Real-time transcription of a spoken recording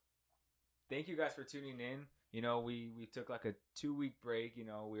thank you guys for tuning in. You know, we took like a 2 week break. You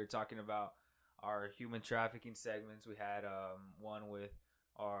know, we were talking about our human trafficking segments. We had one with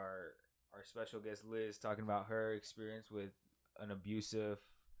our our special guest Liz talking about her experience with an abusive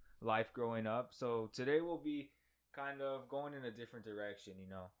life growing up. So today we'll be kind of going in a different direction. You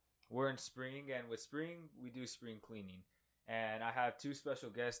know, we're in spring, and with spring we do spring cleaning. And I have two special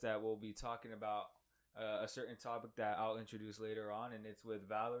guests that will be talking about a certain topic that I'll introduce later on, and it's with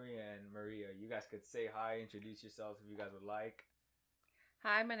Valerie and Maria. You guys could say hi, introduce yourselves if you guys would like.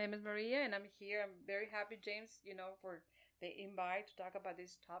 Hi, my name is Maria, and I'm here. I'm very happy, James, for the invite to talk about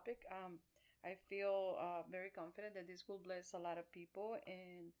this topic. I feel very confident that this will bless a lot of people,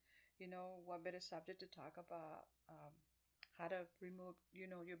 and what better subject to talk about how to remove,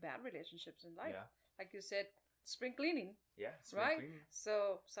 your bad relationships in life. Yeah, Like you said, spring cleaning, yeah, spring right? cleaning.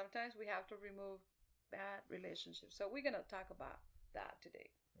 So sometimes we have to remove bad relationships. So we're gonna talk about that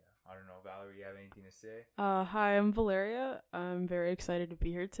today. Yeah, I don't know, Valerie, you have anything to say? Hi, I'm Valeria. I'm very excited to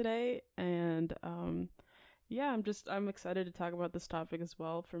be here today, and yeah, I'm excited to talk about this topic as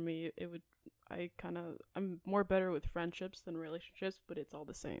well. For me, I'm more better with friendships than relationships, but it's all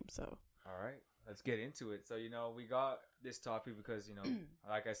the same. So All right, let's get into it. So, we got this topic because,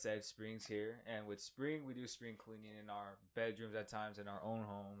 like I said, spring's here. And with spring, we do spring cleaning in our bedrooms at times, in our own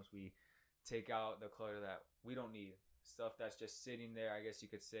homes. We take out the clutter that we don't need, stuff that's just sitting there, I guess you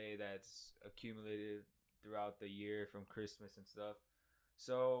could say, that's accumulated throughout the year from Christmas and stuff.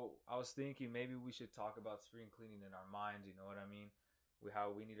 So, I was thinking maybe we should talk about spring cleaning in our minds, you know what I mean?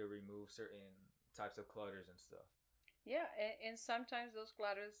 How we need to remove certain types of clutters and stuff. Yeah, and sometimes those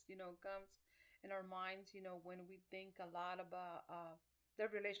clutters, comes in our minds, when we think a lot about the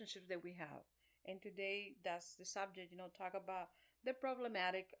relationships that we have. And today, that's the subject, talk about the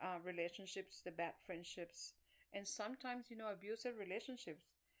problematic relationships, the bad friendships, and sometimes, abusive relationships.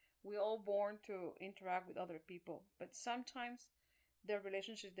 We're all born to interact with other people, but sometimes the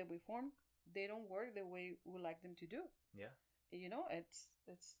relationships that we form, they don't work the way we like them to do. Yeah.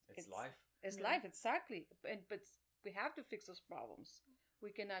 It's life. It's Yeah. life, exactly. But we have to fix those problems.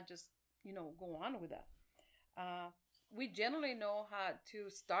 We cannot just go on with that. We generally know how to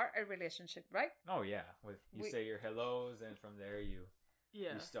start a relationship, right? Oh yeah, with you We say your hellos, and from there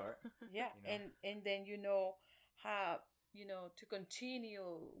yeah, you start. Yeah, You know. and then you know how to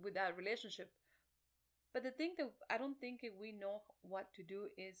continue with that relationship. But the thing that I don't think that we know what to do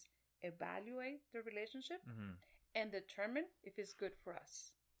is evaluate the relationship Mm-hmm. and determine if it's good for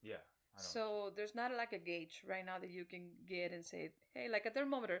us. Yeah, I know. So there's not like a gauge right now that you can get and say, hey, like a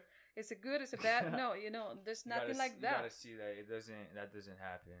thermometer, is it good? Is it bad? No, there's nothing like You that. gotta see that that doesn't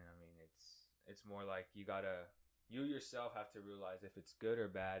happen. I mean, it's more like you yourself have to realize if it's good or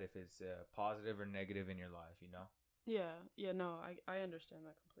bad, if it's positive or negative in your life. You know. yeah. No, I understand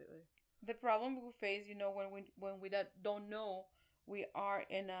that completely. The problem we face, when we don't know we are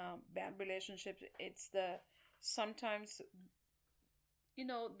in a bad relationship, it's the sometimes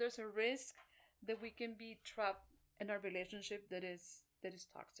there's a risk that we can be trapped in a relationship that is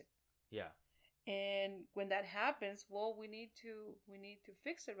toxic. Yeah. And when that happens, well, we need to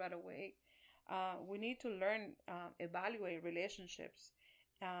fix it right away. We need to learn, evaluate relationships.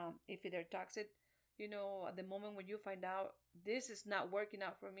 If they're toxic, at the moment when you find out this is not working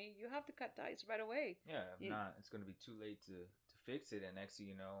out for me, you have to cut ties right away. Yeah. If You, not, it's gonna be too late to fix it, and next thing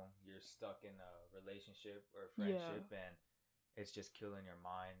you know, you're stuck in a relationship or a friendship, and it's just killing your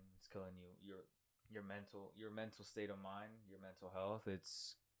mind. It's killing your mental state of mind, your mental health.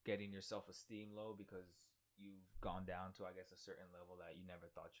 It's getting your self esteem low because you've gone down to, I guess, a certain level that you never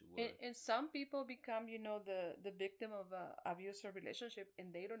thought you would. and some people become, the victim of a abusive relationship,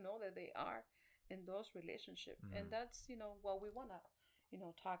 and they don't know that they are in those relationships. Mhm. And that's what we wanna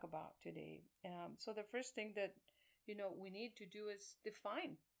talk about today. So the first thing that we need to do is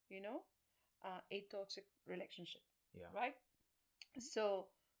define a toxic relationship, Yeah. right? So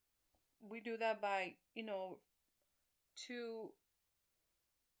we do that by to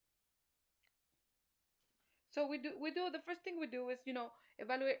so we do the first thing we do is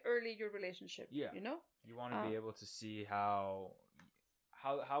evaluate early your relationship. Yeah. You want to Uh, be able to see how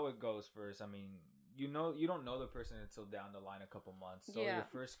it goes first. I mean, you don't know the person until down the line a couple months. So Yeah. your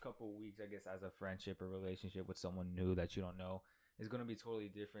first couple weeks, I guess, as a friendship or relationship with someone new that you don't know is going to be totally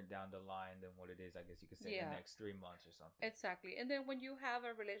different down the line than what it is, I guess you could say, in Yeah. the next 3 months or something. Exactly. And then when you have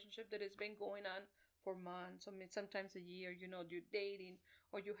a relationship that has been going on for months, I mean, sometimes a year, you're dating,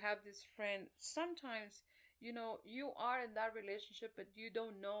 or you have this friend, sometimes, you are in that relationship, but you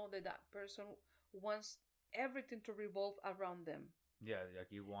don't know that that person wants everything to revolve around them. Yeah,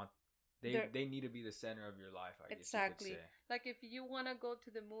 like you want they need to be the center of your life, I exactly. guess you could say. Like if you want to go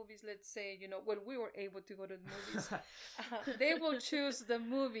to the movies, let's say, you know, when we were able to go to the movies, they will choose the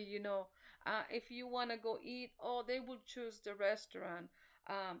movie, you know. If you want to go eat, oh, they will choose the restaurant.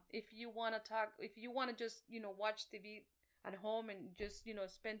 If you want to talk, if you want to just, you know, watch TV at home and just, you know,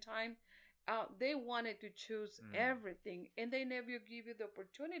 spend time, they wanted to choose everything, and they never give you the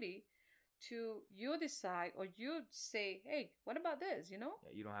opportunity to you decide, or you say, hey, what about this, you know?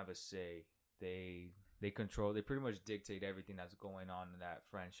 Yeah, you don't have a say. They control, they pretty much dictate everything that's going on in that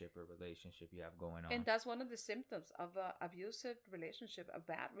friendship or relationship you have going on. And that's one of the symptoms of a abusive relationship, a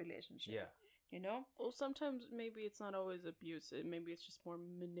bad relationship. Yeah. You know? Well, sometimes maybe it's not always abusive. Maybe it's just more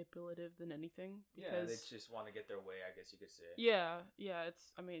manipulative than anything. Yeah, they just want to get their way, I guess you could say. Yeah,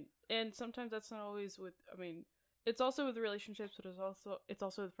 I mean, and sometimes that's not always with, I mean, it's also with relationships, but it's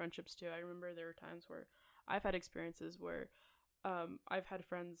also with friendships too. I remember there were times where I've had experiences where I've had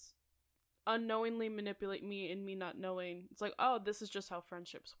friends unknowingly manipulate me and me not knowing. It's like, oh, this is just how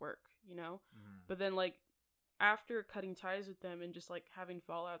friendships work, you know? But then, like, after cutting ties with them and just, like, having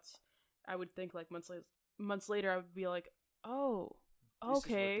fallouts, I would think, like, months later, I would be like, oh,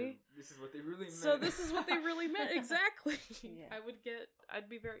 okay. This is what they really meant. So this is what they really meant. Exactly. Yeah. I'd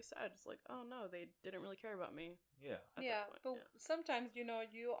be very sad. It's like, oh, no, they didn't really care about me. Yeah. Yeah, but sometimes, you know,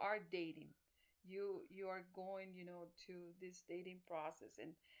 you are dating. You are going, you know, to this dating process,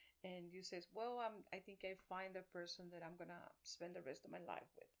 and you says, well, I think I find the person that I'm gonna spend the rest of my life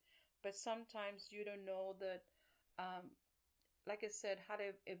with. But sometimes you don't know that, like I said, how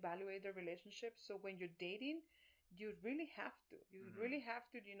to evaluate the relationship. So when you're dating, you really have to. You really have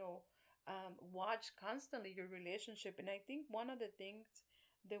to, you know, watch constantly your relationship. And I think one of the things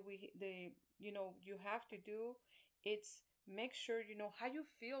that you know, you have to do, it's make sure you know how you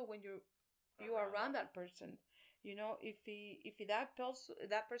feel when you are around that person. You know, if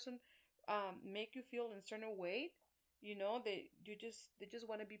that person make you feel in a certain way, you know, they just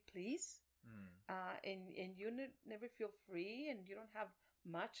want to be pleased, and you never feel free, and you don't have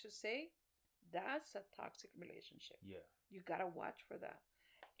much to say. That's a toxic relationship. Yeah, you gotta watch for that.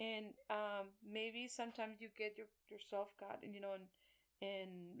 And maybe sometimes you get yourself caught, you know,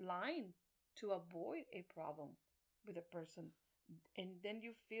 in line to avoid a problem with a person, and then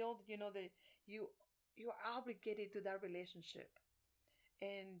you feel, you know, that you're obligated to that relationship,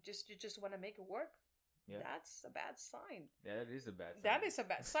 and you just want to make it work. Yeah. That's a bad sign. Yeah, that is a bad sign. That is a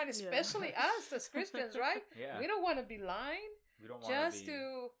bad sign, especially us as Christians, right? Yeah. We don't want to be lying. We don't want to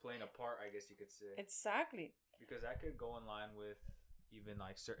be playing a part, I guess you could say. Exactly. Because that could go in line with even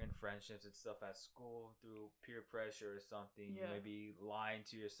like certain friendships and stuff at school through peer pressure or something. Yeah. Maybe lying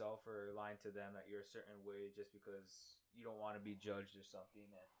to yourself or lying to them that you're a certain way just because you don't want to be judged or something.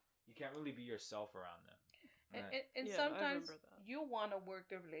 And you can't really be yourself around them. Right? And sometimes you want to work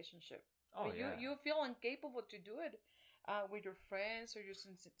the relationship. Oh, but you feel incapable to do it with your friends or your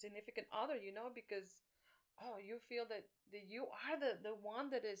significant other, you know, because you feel that you are the one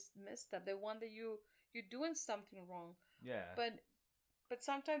that is messed up, the one that you're doing something wrong. Yeah. But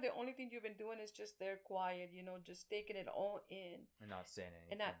sometimes the only thing you've been doing is just there quiet, you know, just taking it all in. And not saying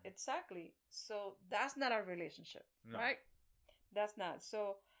anything. Exactly. So that's not our relationship, right? That's not.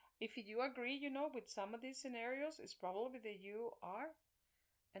 So if you agree, you know, with some of these scenarios, it's probably that you are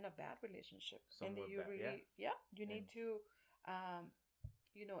in a bad relationship. And that you you need to,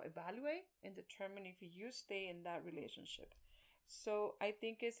 you know, evaluate and determine if you stay in that relationship. So I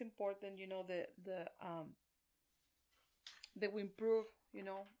think it's important, you know, that we improve, you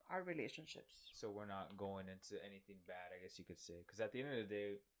know, our relationships. So we're not going into anything bad, I guess you could say. Because at the end of the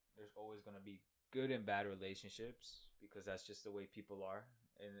day, there's always going to be good and bad relationships because that's just the way people are.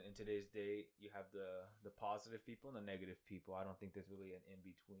 And in today's day, you have the positive people and the negative people. I don't think there's really an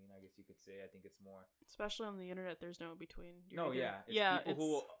in-between, I guess you could say. I think it's more... Especially on the internet, there's no in-between. It's people who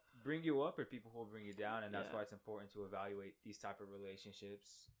will bring you up or people who will bring you down. And that's why it's important to evaluate these type of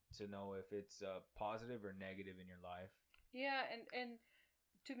relationships to know if it's positive or negative in your life. Yeah, and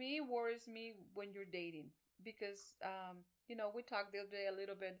to me, it worries me when you're dating because, you know, we talked the other day a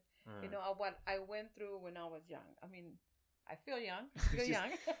little bit, you know, of what I went through when I was young. I mean, I feel young,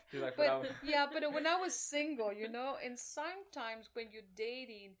 like, but when I was single, you know, and sometimes when you're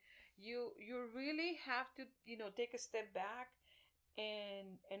dating, you really have to, you know, take a step back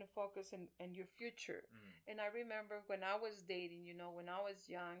and focus in your future. And I remember when I was dating, you know, when I was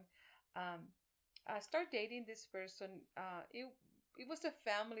young, I started dating this person. It was a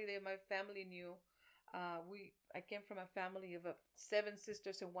family that my family knew. I came from a family of 7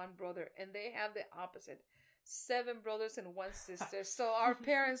 sisters and 1 brother, and they have the opposite. 7 brothers and 1 sister. So our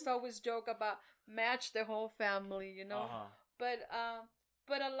parents always joke about match the whole family, you know. But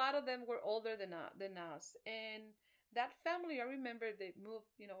but a lot of them were older than us. And that family, I remember they moved,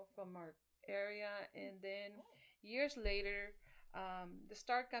 from our area, and then years later, they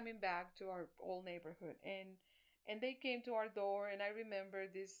start coming back to our old neighborhood, and they came to our door, and I remember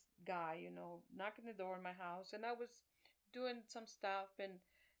this guy, knocking the door in my house, and I was doing some stuff,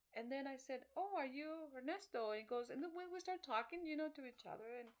 and then I said, "Oh, are you Ernesto?" And he goes, and then we start talking, to each other,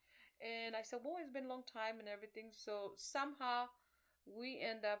 and I said, "Well, it's been a long time and everything." So somehow we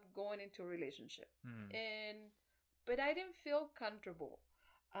end up going into a relationship, but I didn't feel comfortable,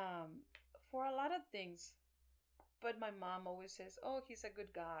 for a lot of things. But my mom always says, "Oh, he's a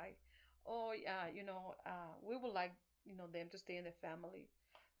good guy. Oh, yeah, we would like, them to stay in the family."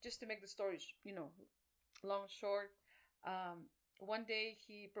 Just to make the story, long short, one day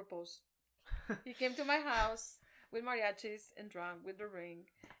he proposed. He came to my house with mariachis and drunk with the ring,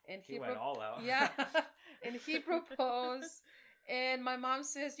 and he went all out. Yeah, and he proposed. And my mom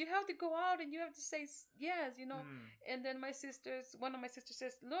says, "You have to go out and you have to say yes, And then one of my sisters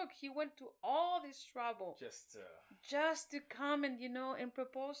says, "Look, he went to all this trouble just to come and, and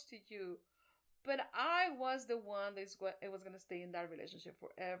propose to you." But I was the one it was going to stay in that relationship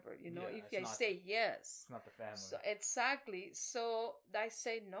forever, if I say yes. It's not the family. So, exactly. So I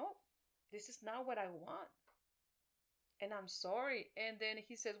say, "No, this is not what I want. And I'm sorry." And then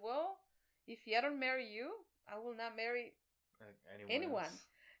he says, "Well, if I don't marry you, I will not marry anyone."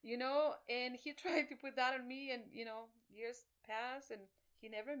 And he tried to put that on me, and years passed, and he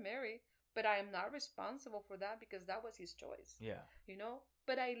never married, but I am not responsible for that because that was his choice. Yeah.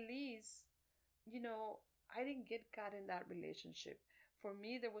 But at least I didn't get caught in that relationship. For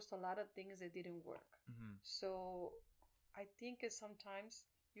me, there was a lot of things that didn't work. So I think sometimes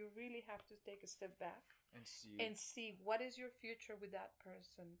you really have to take a step back and see what is your future with that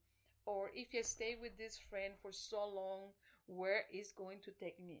person. Or if you stay with this friend for so long, where is going to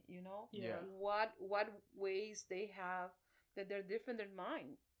take me, Yeah. What ways they have that they're different than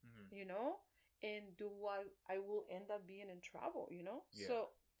mine, and do I will end up being in trouble, Yeah. So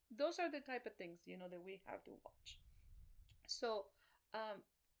those are the type of things, that we have to watch. So,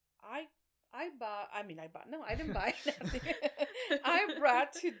 I bought, no, I didn't buy nothing. I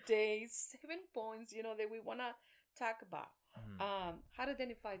brought today 7 points, that we want to talk about. How to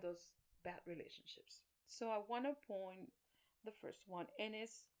identify those bad relationships. So I want to point the first one, and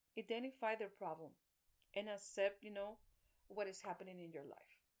it's identify the problem and accept, what is happening in your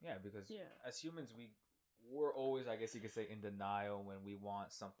life. Yeah, because as humans, we're always, I guess you could say, in denial when we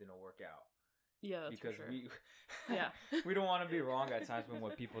want something to work out. Yeah, that's because for sure. we don't want to be wrong at times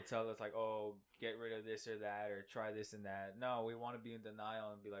when people tell us like, "Oh, get rid of this or that, or try this and that." No, we want to be in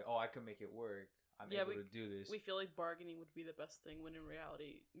denial and be like, "Oh, I can make it work. I'm able to do this." We feel like bargaining would be the best thing, when in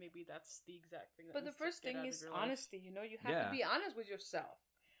reality, maybe that's the exact thing. But the first thing is honesty. You have to be honest with yourself.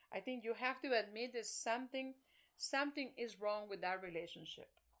 I think you have to admit that something is wrong with that relationship.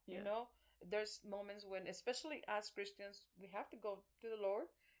 There's moments when, especially as Christians, we have to go to the Lord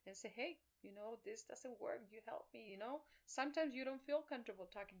and say, "Hey, this doesn't work. You help me." Sometimes you don't feel comfortable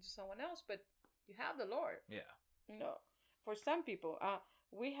talking to someone else, but you have the Lord. Yeah. For some people,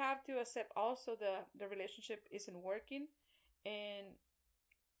 we have to accept also the relationship isn't working, and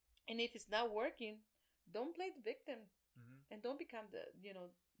if it's not working, don't play the victim, and don't become the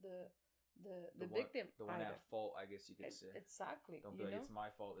victim, the one at fault, I guess you could say. Exactly. Don't be like, "It's my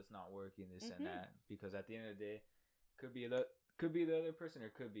fault. It's not working. This and that." Because at the end of the day, could be the other person, or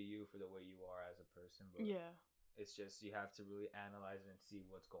could be you for the way you are as a person. But it's just you have to really analyze it and see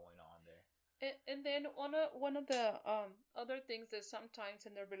what's going on there. And then one of the other things that sometimes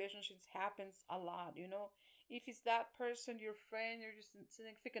in their relationships happens a lot, if it's that person, your friend, your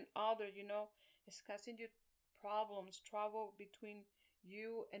significant other, is causing you problems, trouble between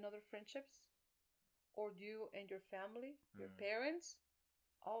you and other friendships, or you and your family, your parents.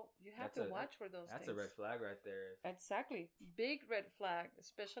 Oh, you have to watch for those things. That's a red flag right there. Exactly. Big red flag,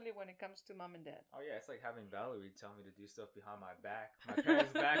 especially when it comes to mom and dad. Oh, yeah. It's like having Valerie tell me to do stuff behind my back. My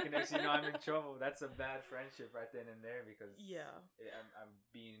parents' back, and next thing you know, I'm in trouble. That's a bad friendship right then and there, because I'm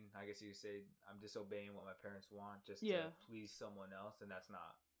being, I guess you could say, I'm disobeying what my parents want just to please someone else, and that's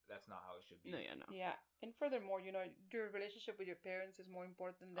not how it should be. No. Yeah. And furthermore, your relationship with your parents is more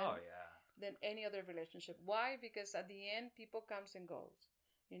important than any other relationship. Why? Because at the end, people comes and goes.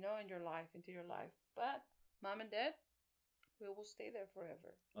 In your life, into your life. But mom and dad, we will stay there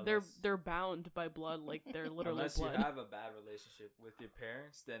forever. They're bound by blood, like they're literally unless blood. You have a bad relationship with your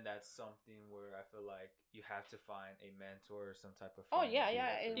parents, then that's something where I feel like you have to find a mentor or some type of friend. Oh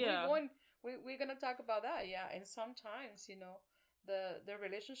yeah, and we're gonna talk about that. Yeah, and sometimes the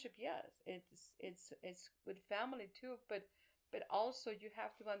relationship, yes, it's with family too, but But also you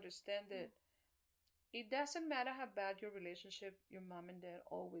have to understand that it doesn't matter how bad your relationship, your mom and dad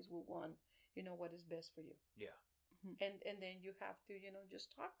always will want, what is best for you. Yeah. And then you have to,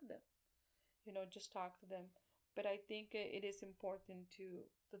 just talk to them. Just talk to them. But I think it is important to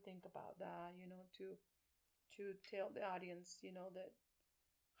think about that, to tell the audience, that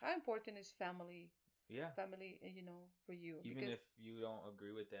how important is family. Yeah. Family, for you. Even because, if you don't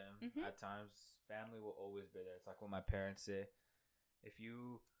agree with them, Mhm. at times family will always be there. It's like what my parents say. If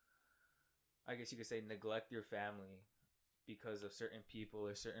you, I guess you could say, neglect your family because of certain people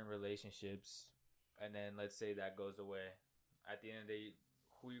or certain relationships, and then let's say that goes away, at the end of the day,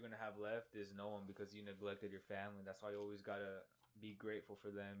 who you're gonna have left is no one because you neglected your family. That's why you always gotta be grateful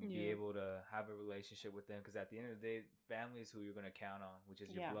for them, be Yeah. able to have a relationship with them, because at the end of the day, family is who you're gonna count on, which is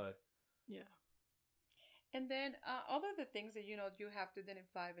your Yeah. blood. Yeah. And then other the things that you have to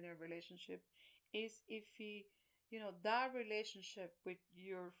identify in a relationship is if that relationship with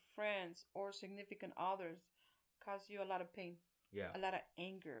your friends or significant others cause you a lot of pain, Yeah. a lot of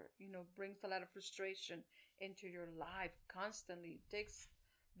anger, brings a lot of frustration into your life constantly, takes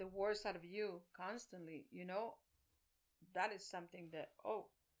the worst out of you constantly, that is something that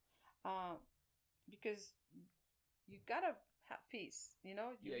uh, because you gotta have peace,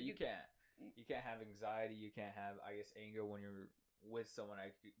 Yeah, you can't have anxiety, you can't have, I guess, anger when you're with someone,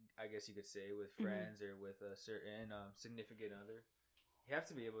 I guess you could say, with friends or with a certain significant other. You have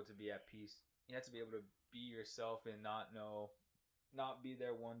to be able to be at peace. You have to be able to be yourself and not be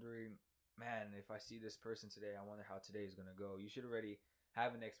there wondering, man, if I see this person today, I wonder how today is going to go. You should already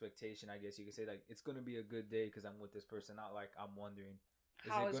have an expectation, I guess you could say, like, it's going to be a good day because I'm with this person, not like I'm wondering,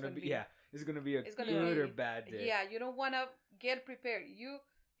 how it's going to be. Yeah, is it going to be a It's gonna good be, or bad day? Yeah, you don't want to get prepared. You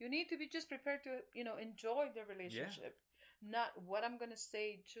need to be just prepared to enjoy the relationship, not what I'm gonna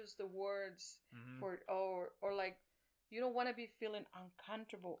say. Choose the words for or like you don't want to be feeling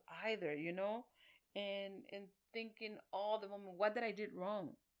uncomfortable either, and thinking all the moment, what did I did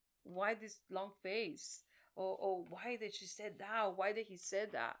wrong? Why this long face? Or why did she said that? Why did he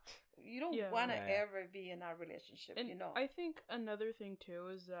said that? You don't Yeah. want to Yeah. ever be in a relationship, And I think another thing too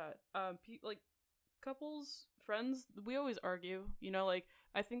is that like couples, friends, we always argue, like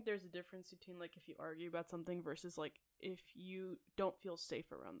I think there's a difference between like if you argue about something versus like if you don't feel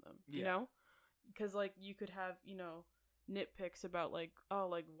safe around them, because like you could have, nitpicks about like, oh,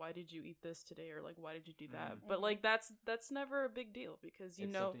 like why did you eat this today, or like why did you do that, but like that's never a big deal because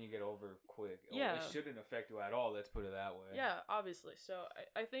it's something you get over quick. Yeah. It shouldn't affect you at all, let's put it that way. Yeah, obviously. So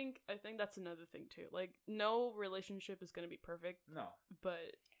I think that's another thing too. Like no relationship is gonna be perfect. No.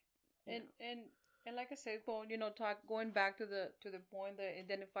 But and like I said, well, going back to the point that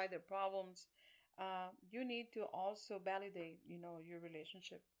identify the problems, you need to also validate, your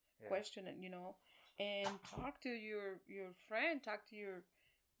relationship, question it, and talk to your friend, talk to your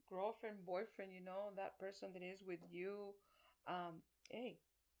girlfriend, boyfriend, that person that is with you. Hey,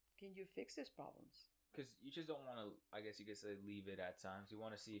 can you fix these problems? Because you just don't want to, I guess you could say, leave it at times. You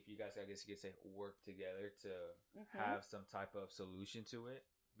want to see if you guys, I guess you could say, work together to have some type of solution to it.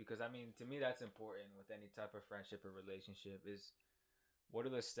 Because, I mean, to me, that's important with any type of friendship or relationship is what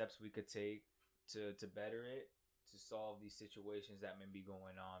are the steps we could take to better it, to solve these situations that may be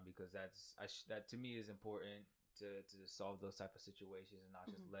going on. Because that to me is important to solve those type of situations and not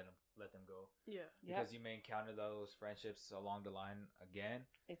just let them go. Yeah. Because you may encounter those friendships along the line again.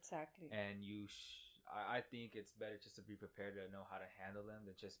 Exactly. And I think it's better just to be prepared to know how to handle them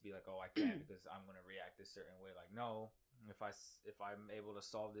than just be like, oh, I can't because I'm going to react a certain way. Like, no, if I'm able to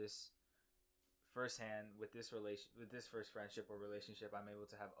solve this firsthand with this first friendship or relationship, I'm able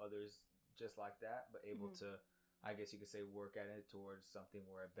to have others just like that, but able to, I guess you could say, work at it towards something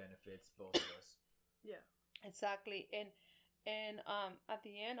where it benefits both of us. Yeah. Exactly. And at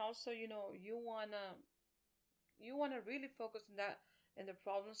the end also, you wanna really focus on that and the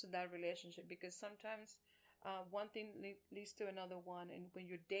problems in that relationship, because sometimes one thing leads to another one. And when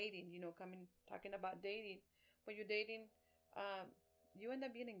you're dating, talking about dating, when you're dating, you end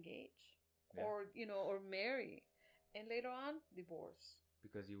up being engaged or married, and later on divorce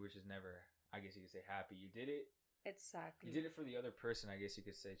because you were just never, I guess you could say, happy. You did it. Exactly. You did it for the other person, I guess you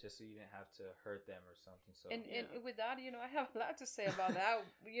could say, just so you didn't have to hurt them or something. So and with that, I have a lot to say about that.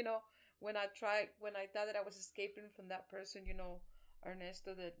 When I thought that I was escaping from that person,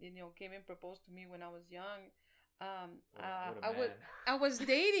 Ernesto, that came and proposed to me when I was young. I was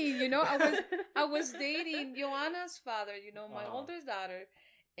dating, I was dating Joanna's father, my oldest daughter,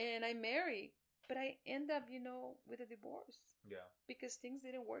 and I married, but I end up, with a divorce. Yeah. Because things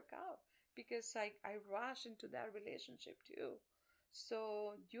didn't work out. Because I rushed into that relationship too.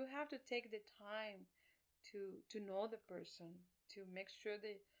 So you have to take the time to know the person, to make sure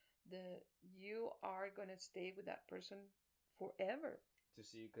that you are gonna stay with that person forever. To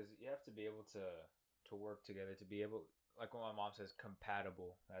see, because you have to be able to work together, to be able, like when my mom says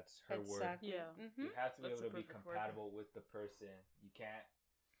compatible, that's her word. Exactly. Yeah. Mm-hmm. You have to be That's able the to be perfect word. compatible with the person. You can't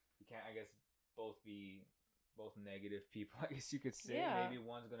I guess both be both negative people, I guess you could say. Yeah. Maybe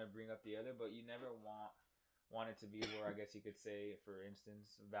one's gonna bring up the other, but you never want it to be where, I guess you could say, for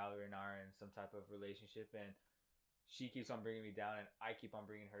instance, Valerie and I are in some type of relationship and she keeps on bringing me down and I keep on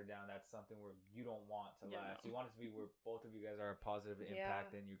bringing her down. That's something where you don't want to last. No. You want it to be where both of you guys are a positive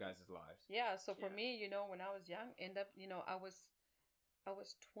impact in you guys' lives. Yeah. So for Yeah. me, when I was young, I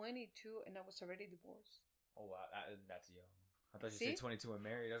was 22 and I was already divorced. Oh wow, that's young. I thought you See? said 22 and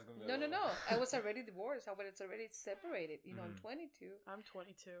married. That's gonna be No. I was already divorced. I was already separated. I'm Mhm. 22. I'm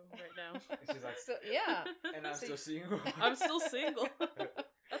 22 right now. She's like, So yeah. and I'm So- still single. I'm still single.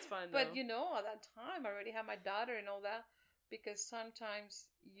 That's fine though. But at that time, I already had my daughter and all that, because sometimes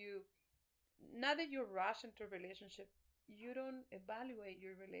now that you rush into a relationship, you don't evaluate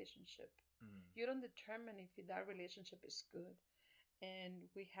your relationship. Mm. You don't determine if that relationship is good. And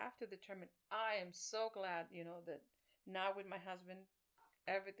we have to determine. I am so glad, that now with my husband,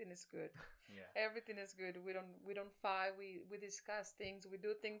 everything is good. Yeah. Everything is good. We don't fight. We discuss things. We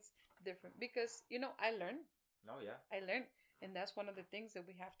do things different because I learned. Oh yeah. And that's one of the things that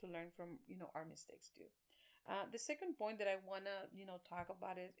we have to learn from our mistakes too. The second point that I wanna talk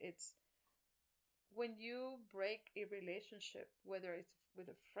about is it's when you break a relationship, whether it's with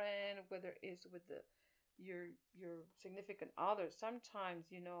a friend, whether it's with your significant other. Sometimes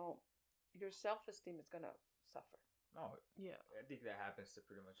your self-esteem is gonna suffer. No, yeah. I think that happens to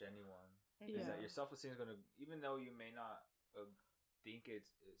pretty much anyone. Mhm. Is that Yeah. your self-esteem is gonna, even though you may not think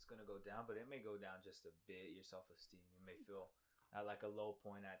it's gonna go down, but it may go down just a bit. Your self-esteem, you may feel at like a low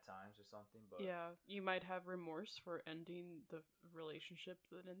point at times or something. But Yeah, you might have remorse for ending the relationship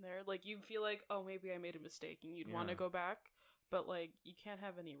that in there. Like you feel like, oh, maybe I made a mistake, and you'd want to Yeah. go back, but like you can't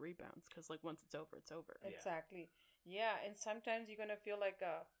have any rebounds because like once it's over, it's over. Yeah. Exactly. Yeah, and sometimes you're gonna feel like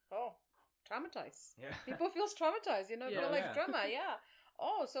traumatized. yeah, People feel traumatized, Yeah. feel like Yeah. trauma. Yeah.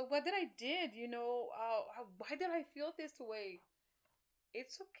 Oh, so what did I did? Why did I feel this way?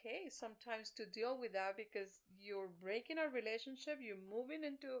 It's okay sometimes to deal with that because you're breaking a relationship. You're moving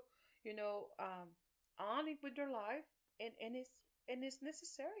into, on with your life, and it's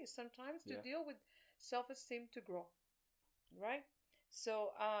necessary sometimes to Yeah. deal with self-esteem to grow, right?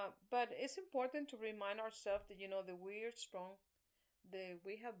 So, but it's important to remind ourselves that that we are strong, that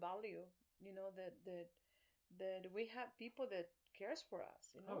we have value, that we have people that cares for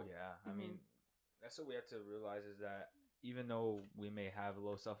us. Oh yeah. I Mhm. mean, that's what we have to realize, is that even though we may have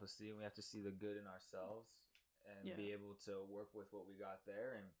low self-esteem, we have to see the good in ourselves and Yeah. be able to work with what we got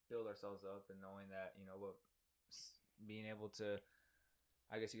there and build ourselves up, and knowing that being able to,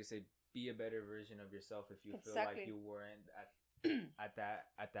 I guess you could say, be a better version of yourself if you feel Exactly. like you weren't at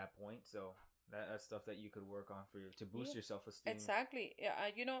that point. So that's stuff that you could work on to boost Yeah. your self-esteem. Exactly.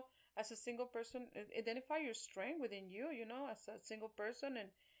 Yeah. As a single person, identify your strength within you. As a single person,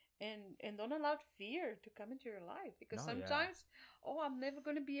 and don't allow fear to come into your life, because No, yeah. sometimes, I'm never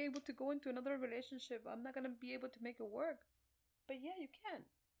going to be able to go into another relationship. I'm not going to be able to make it work. But yeah, you can.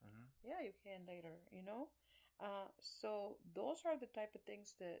 Mhm. Yeah, you can later. So those are the type of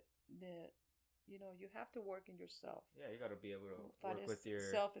things that you have to work in yourself. Yeah, you got to be able to That work is with your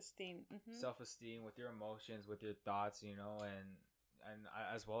self-esteem. Mhm. self-esteem, with your emotions, with your thoughts, and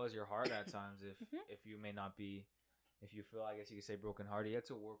as well as your heart at times. Mhm. If you may not be, if you feel, I guess you could say, brokenhearted, you have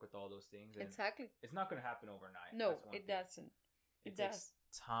to work with all those things. And Exactly. it's not going to happen overnight. No, That's one it thing. doesn't. It It takes does.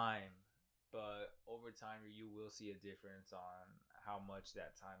 time, but over time you will see a difference on how much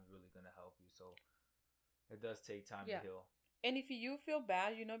that time is really going to help you. So it does take time Yeah. to heal. And if you feel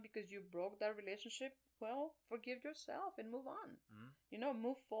bad, because you broke that relationship, well, forgive yourself and move on. Mhm.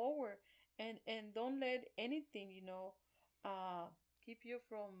 Move forward, and don't let anything, keep you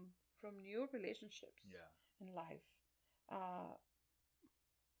from new relationships. Yeah. In life. Uh,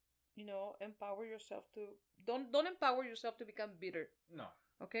 empower yourself to don't empower yourself to become bitter. No.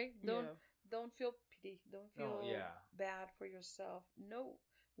 Okay? Don't feel pity. Don't No, feel yeah. bad for yourself. No.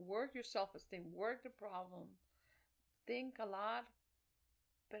 Work your self-esteem. Work the problem. Think a lot,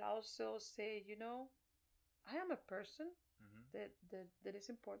 but also say, I am a person Mhm. that is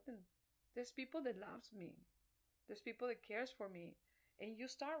important. There's people that loves me. There's people that cares for me. And you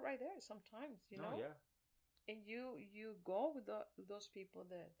start right there sometimes, No, yeah. and you go with those people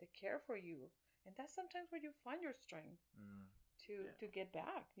that care for you, and that's sometimes where you find your strength Mm. to get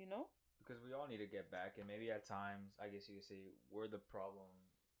back. Because we all need to get back, and maybe at times, I guess you could say, we're the problem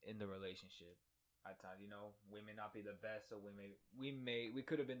in the relationship. at times. We may not be the best, so we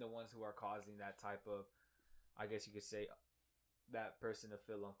could have been the ones who are causing that type of, I guess you could say, that person to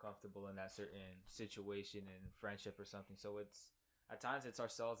feel uncomfortable in that certain situation and friendship or something. So it's at times it's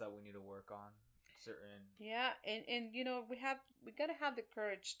ourselves that we need to work on certain. Yeah, and we gotta have the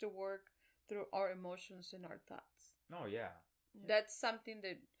courage to work through our emotions and our thoughts. Oh yeah. That's something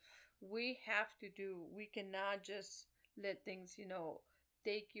that we have to do. We cannot just let things,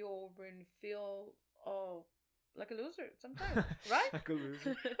 take you over and feel like a loser sometimes, right? Like a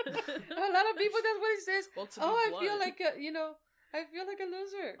loser. A lot of people, that's what it says. Well, to Oh, be I feel blunt. like I feel like a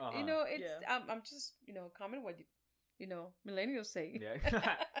loser. Uh-huh. It's I'm just comment what millennials say.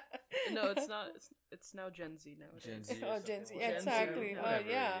 Yeah. No, it's not. It's now Gen Z nowadays. Gen Z. Oh, or Gen Z, something like that. exactly. Oh, Whatever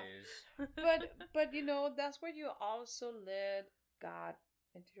yeah. it is. but that's where you also let God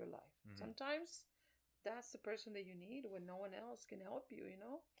into your life. Mhm. Sometimes that's the person that you need when no one else can help you.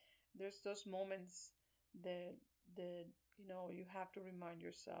 There's those moments that you have to remind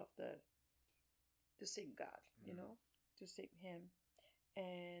yourself that to seek God, to seek Him.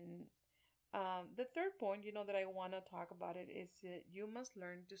 And the third point, that I want to talk about it is that you must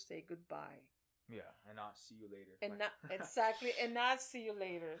learn to say goodbye. Yeah, and not see you later. And not exactly, and not see you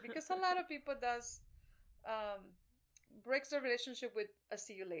later, because a lot of people does breaks their relationship with a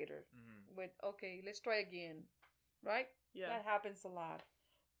see you later, with okay, let's try again, right? Yeah. That happens a lot.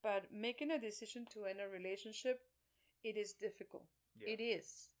 But making a decision to end a relationship, it is difficult. Yeah. It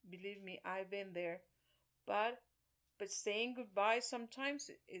is. Believe me, I've been there. But saying goodbye sometimes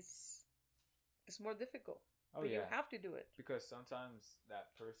is more difficult. Oh But yeah. you have to do it. Because sometimes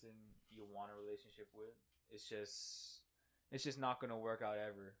that person you want a relationship with, it's just not gonna work out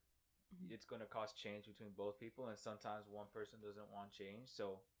ever. Mhm. It's gonna cause change between both people, and sometimes one person doesn't want change,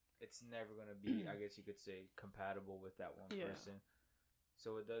 so it's never gonna be, I guess you could say, compatible with that one Yeah. person.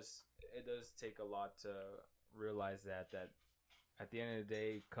 So it does take a lot to realize that at the end of the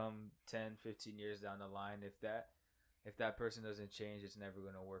day, come 10, 15 years down the line, if that person doesn't change, it's never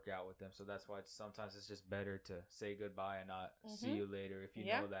going to work out with them. So that's why sometimes it's just better to say goodbye and not see you later if you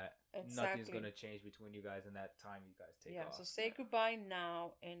know that nothing's exactly. going to change between you guys in that time you guys take off. So say goodbye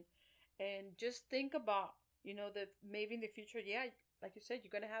now, and just think about that maybe in the future, like you said,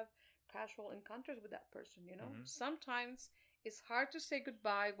 you're gonna have casual encounters with that person. Mhm. Sometimes it's hard to say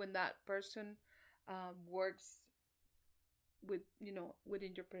goodbye when that person works with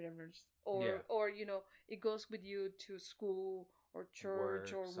within your parameters, or it goes with you to school or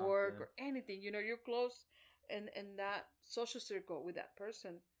church or work something. or anything. You're close in that social circle with that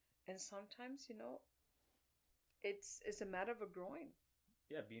person, and sometimes it's a matter of growing.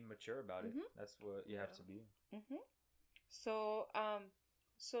 Yeah, being mature about it. Mhm. That's what you have to be. Mm-hmm. So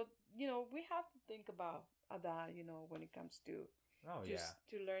we have to think about that, when it comes to Oh just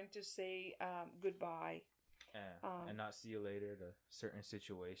to learn to say goodbye. yeah. And not see you later to certain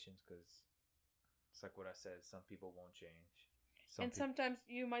situations, because it's like what I said. Some people won't change. Sometimes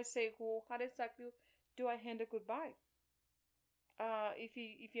you might say, "Well, how exactly do I handle goodbye? If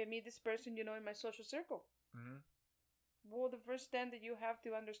you meet this person, in my social circle." Mm-hmm. Well, the first thing that you have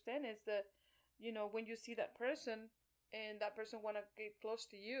to understand is that, when you see that person and that person want to get close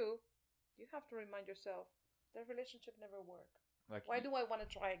to you, you have to remind yourself that relationship never worked. Like, Why do I want to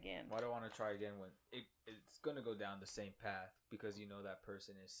try again? Why do I want to try again when it's gonna go down the same path, because that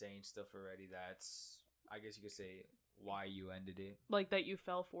person is saying stuff already that's, I guess you could say, why you ended it. Like that you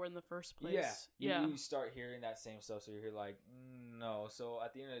fell for in the first place. Yeah. You start hearing that same stuff, so you're like, no. So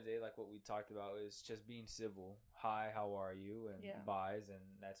at the end of the day, like what we talked about is just being civil. Hi, how are you? And byes, and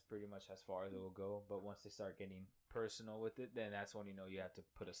that's pretty much as far as it will go. But once they start getting personal with it, then that's when you have to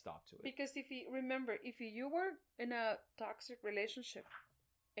put a stop to it. Because if you were in a toxic relationship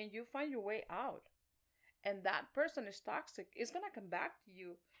and you find your way out, and that person is toxic, it's gonna come back to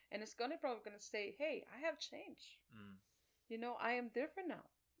you, and it's probably gonna say, "Hey, I have changed. I am different now.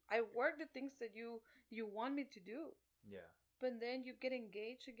 I work the things that you want me to do." Yeah. But then you get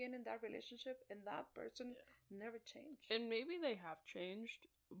engaged again in that relationship, and that person never changed. And maybe they have changed,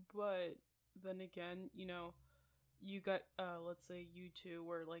 but then again, you got, let's say you two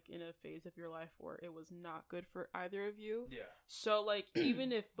were like in a phase of your life where it was not good for either of you. Yeah. So like,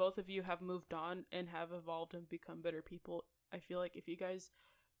 even if both of you have moved on and have evolved and become better people, I feel like if you guys,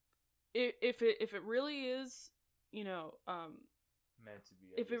 if it really is, meant to be.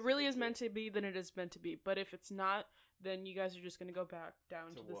 If it really is meant to be, then it is meant to be. But if it's not, then you guys are just gonna go back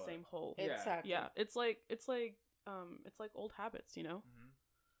down to the same hole. Exactly. Yeah. It's like old habits, Mm-hmm.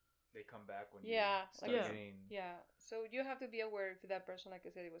 They come back when you start getting. Yeah. So you have to be aware if that person, like I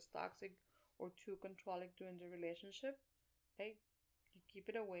said, it was toxic or too controlling during the relationship. Hey, you keep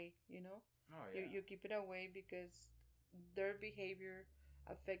it away. You know, Oh you keep it away because their behavior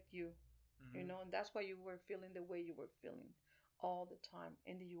affect you. You know, and that's why you were feeling the way you were feeling all the time.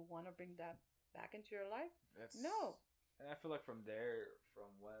 And do you want to bring that back into your life? That's No. And I feel like from there, from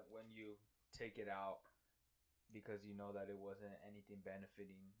when you take it out because you know that it wasn't anything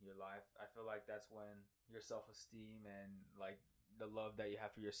benefiting your life, I feel like that's when your self esteem and like the love that you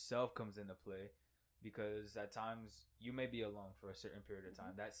have for yourself comes into play. Because at times you may be alone for a certain period of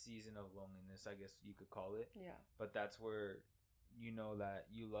time. That season of loneliness, I guess you could call it. Yeah. But that's where you know that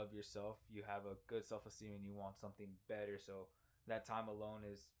you love yourself, you have a good self esteem, and you want something better. So that time alone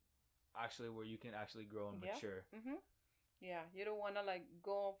is actually where you can actually grow and mature. Yeah, you don't want to like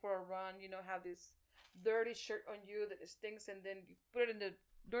go for a run, you know, have this dirty shirt on you that stinks, and then you put it in the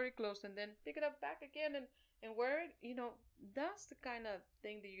dirty clothes and then pick it up back again and wear it. You know, that's the kind of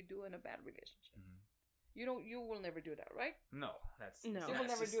thing that you do in a bad relationship. You will never do that, right? No, that's No. You will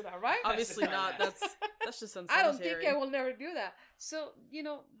never do that, right? Obviously not. That's just unsanitary. I don't think I will never do that. So, you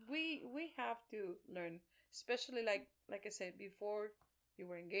know, we have to learn, especially like I said, before you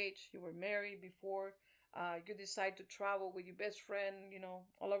were engaged, you were married, before you decide to travel with your best friend, you know,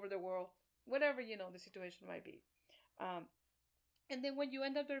 all over the world, whatever, you know, the situation might be. And then when you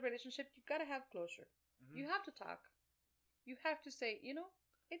end up the relationship, you got to have closure. You have to talk. You have to say, you know,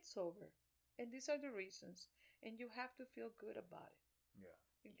 it's over. And these are the reasons. And you have to feel good about it.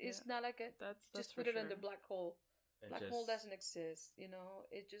 Yeah. It's not like that's just put it in the sure. black hole. And Black hole doesn't exist, you know.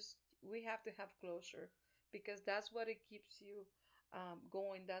 It just, we have to have closure because that's what it keeps you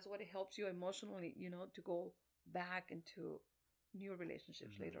going. That's what it helps you emotionally, you know, to go back into new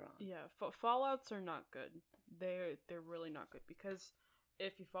relationships later on. Yeah, fallouts are not good. They're really not good because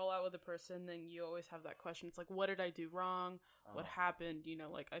if you fall out with a person, then you always have that question. It's like, what did I do wrong? What happened? You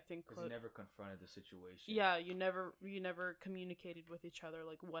know, like I think because you never confronted the situation. Yeah, you never communicated with each other.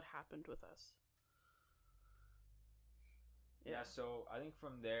 Like, what happened with us? Yeah. So I think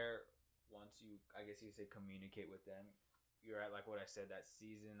from there, once you, I guess you could say, communicate with them, you're at like what I said, that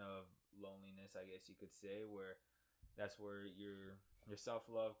season of loneliness, I guess you could say, where that's where your self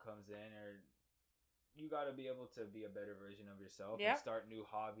love comes in, or you got to be able to be a better version of yourself and start new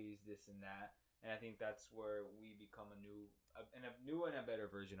hobbies, this and that. And I think that's where we become a new and a better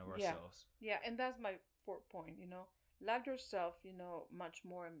version of ourselves. Yeah, and that's my fourth point. You know, love yourself. You know, much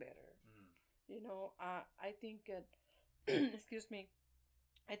more and better. You know, I think excuse me,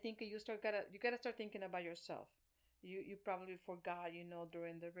 I think you gotta start thinking about yourself. You probably forgot, you know,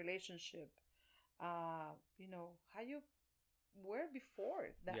 during the relationship, you know, how you were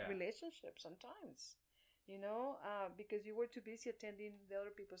before that relationship sometimes, you know, because you were too busy attending the other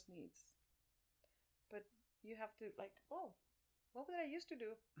people's needs. But you have to like, oh, what did I used to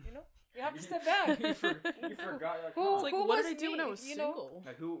do? You know, you have to step back. you forgot. Like, it's like, what did I do when I was single?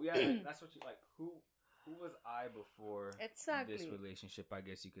 Like who? Yeah, that's what you like. Who was I before this relationship? I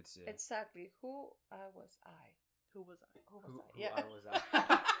guess you could say. Exactly. Who was I? Who was I? Who was I?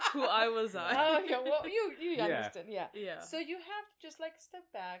 Yeah. Who I was I? Oh yeah. Well, you understand. Yeah. Yeah. So you have to just like step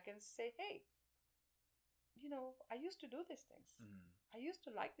back and say, hey, you know, I used to do these things. I used to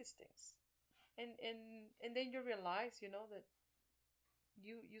like these things, and then you realize, you know, that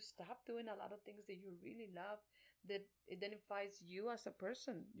you stop doing a lot of things that you really love, that identifies you as a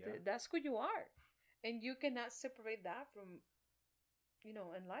person. Yeah. That's who you are, and you cannot separate that from, you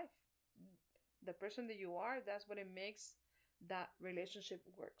know, in life. The person that you are, that's what it makes that relationship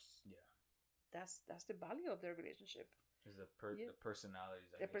works. Yeah. That's the value of the relationship. Is the personalities.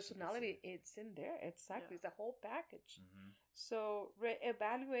 The personality, it's in there. Exactly. Yeah. It's the whole package. So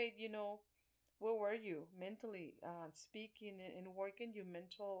evaluate, you know, where were you mentally, speaking and working your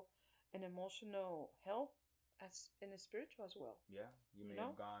mental and emotional health as in the spiritual as well. Yeah. You may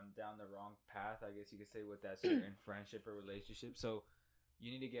have gone down the wrong path, I guess you could say, with that certain friendship or relationship. So you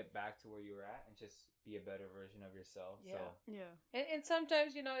need to get back to where you were at and just be a better version of yourself. Yeah. So. Yeah. And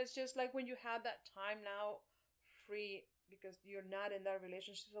sometimes, you know, it's just like when you have that time now free because you're not in that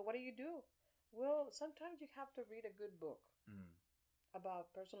relationship. So what do? Well, sometimes you have to read a good book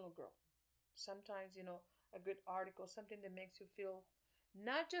about personal growth. Sometimes, you know, a good article, something that makes you feel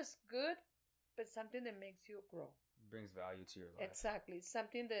not just good, but something that makes you grow. Brings value to your life. Exactly.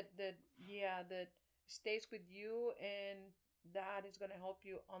 Something that stays with you and that is going to help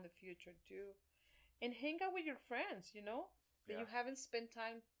you on the future too. And hang out with your friends, you know, that you haven't spent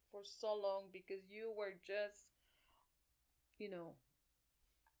time for so long because you were just, you know,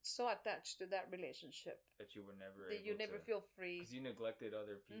 so attached to that relationship that you were never that you never feel free because you neglected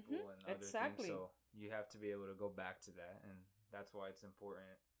other people and other things. So you have to be able to go back to that, and that's why it's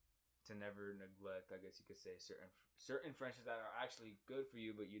important to never neglect, I guess you could say, certain friendships that are actually good for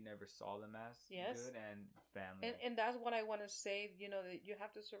you, but you never saw them as Yes. good, and family. And that's what I want to say. That you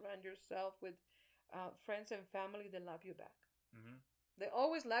have to surround yourself with friends and family that love you back. Mm-hmm. They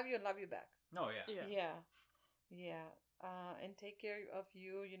always love you and love you back. Oh yeah. Yeah. Yeah. Yeah. And take care of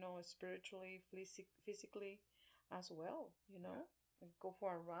you, spiritually, physically as well, And go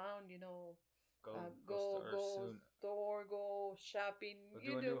for a round, Go go soon. store, go shopping. Or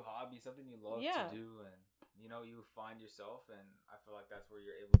do a new hobby, something you love Yeah. to do, and you find yourself, and I feel like that's where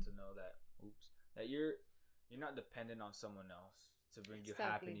you're able to know that that you're not dependent on someone else to bring you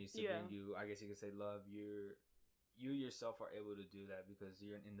Exactly. happiness, to Yeah. bring you, I guess you could say, love. You yourself are able to do that because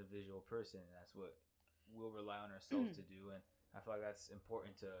you're an individual person, and that's what we'll rely on ourselves to do. And I feel like that's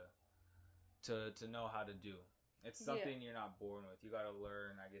important to know how to do. It's something you're not born with. You got to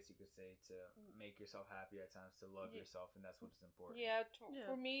learn, I guess you could say, to make yourself happy at times, to love yourself, and that's what's important. Yeah,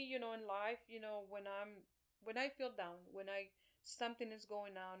 for me, in life, when I feel down, when something is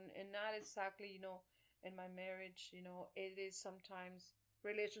going on, and not exactly, in my marriage, it is sometimes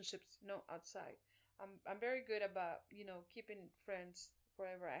relationships, outside. I'm very good about, keeping friends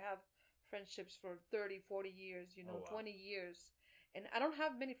forever. I have friendships for 30, 40 years, Oh, wow. 20 years. And I don't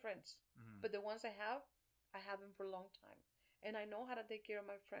have many friends, Mm-hmm. but the ones I have them for a long time. And I know how to take care of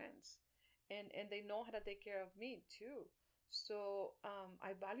my friends. And they know how to take care of me too. So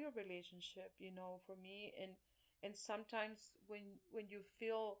I value a relationship, for me. And sometimes when you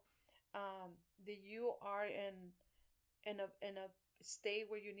feel that you are in a state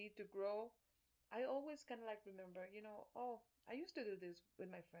where you need to grow, I always kind of like remember, oh, I used to do this with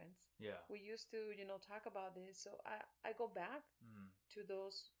my friends. Yeah. We used to, talk about this. So I go back to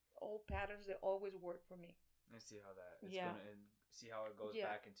those old patterns that always work for me. And see how that and see how it goes Yeah.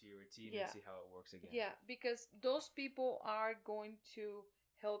 back into your routine Yeah. and see how it works again. Yeah, because those people are going to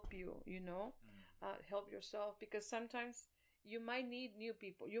help you, help yourself. Because sometimes you might need new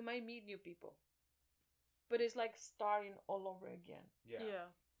people. You might meet new people. But it's like starting all over again. Yeah.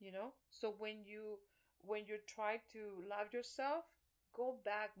 So when you try to love yourself, go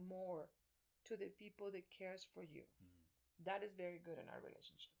back more to the people that cares for you. That is very good in our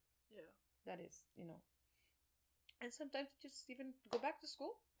relationship. Yeah. That is, and sometimes just even go back to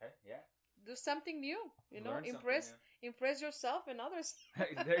school, Hey, yeah. do something new, Learn something impress yourself and others.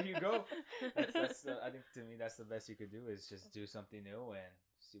 new. There you go. That's I think to me that's the best you could do is just do something new and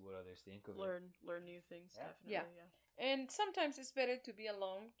see what others think of it. Learn new things. Yeah. Definitely. Yeah. And sometimes it's better to be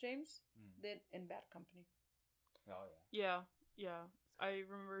alone, James, than in bad company. Oh yeah. Yeah. I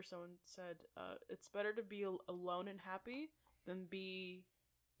remember someone said, it's better to be alone and happy than be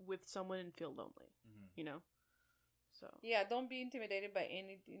with someone and feel lonely. Mm-hmm. So Yeah, don't be intimidated by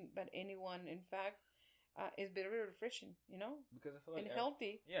anyone. In fact, it's very refreshing, Because I feel like and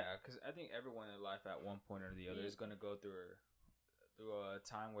healthy. Yeah, because I think everyone in life at one point or the other is going to go through a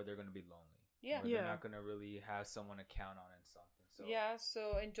time where they're going to be lonely. Yeah. Where they're not going to really have someone to count on in something. So Yeah,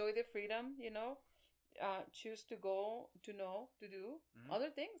 so enjoy the freedom, choose to go, to do other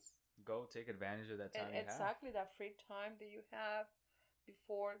things. Go take advantage of that time And you exactly that free time that you have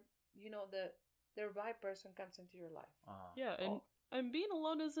before, the right person comes into your life. have. yeah, and being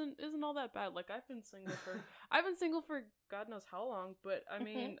alone isn't all that bad. Like I've been single for God knows how long, but I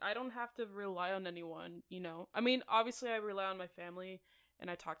mean I don't have to rely on anyone. I mean obviously I rely on my family and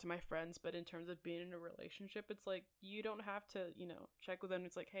I talk to my friends, but in terms of being in a relationship, it's like you don't have to check with them.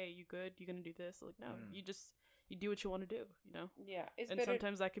 It's like, hey, you good? You gonna do this? Like no, you do what you want to do. Yeah, it's and better.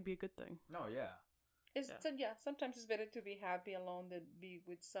 sometimes that could be a good thing. No, yeah. Sometimes it's better to be happy alone than be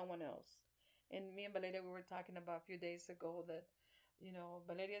with someone else. And me and Valeria, we were talking about a few days ago that,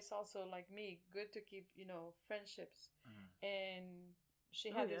 Valeria is also like me, good to keep, friendships. And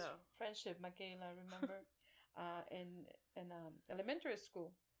she had this friendship, Michaela, remember, in elementary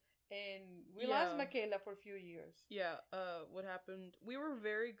school. And we lost Michaela for a few years. Yeah, what happened, we were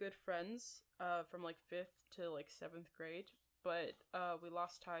very good friends from like 5th to like 7th grade, but we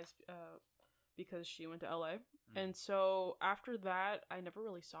lost ties because she went to LA. And so after that, I never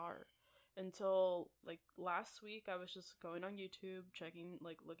really saw her until like last week. I was just going on YouTube, checking,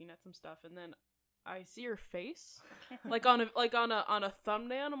 like looking at some stuff, and then I see her face like on a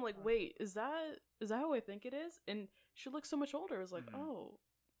thumbnail, and I'm like, wait, is that who I think it is? And she looks so much older. I was like, oh.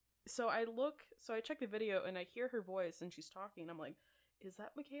 So I check the video and I hear her voice and she's talking. I'm like, is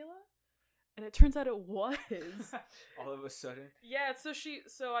that Michaela? And it turns out it was. All of a sudden. Yeah, so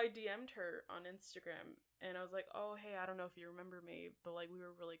I DM'd her on Instagram and I was like, oh, hey, I don't know if you remember me, but like we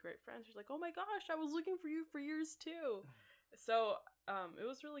were really great friends. She's like, oh my gosh, I was looking for you for years too. So it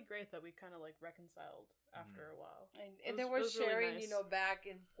was really great that we kind of like reconciled after a while. And they It were was really sharing, nice. back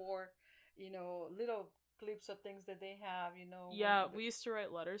and forth, little clips of things that they have, Yeah, we used to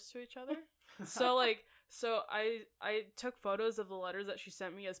write letters to each other. So I took photos of the letters that she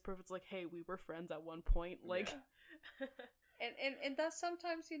sent me as proof. It's like, hey, we were friends at one point. Like, and that's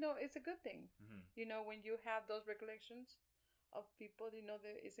sometimes, it's a good thing. Mm-hmm. When you have those recollections of people,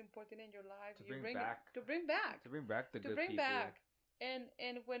 that is important in your life. To bring back the good people.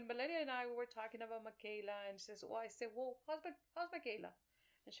 And when Valeria and I were talking about Michaela, and says, "Well," I said, "Well, how's Michaela?"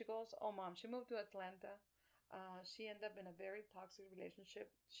 And she goes, "Oh, Mom, she moved to Atlanta. She ended up in a very toxic relationship.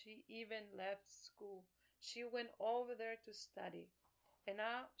 She even left school. She went over there to study, and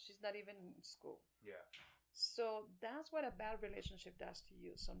now she's not even in school." Yeah. So that's what a bad relationship does to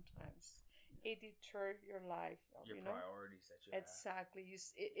you sometimes. It deters your life. Your priorities that you have. Exactly.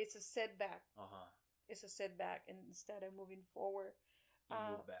 It's a setback. Uh-huh. It's a setback, and instead of moving forward, you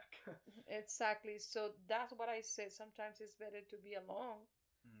move back. Exactly. So that's what I said. Sometimes it's better to be alone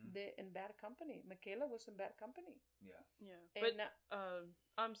than in bad company. Michaela was in bad company. Yeah. Yeah. And But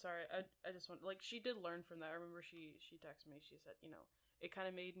I'm sorry. I just want, like, she did learn from that. I remember she texted me. She said, it kind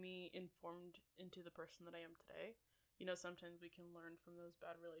of made me informed into the person that I am today. Sometimes we can learn from those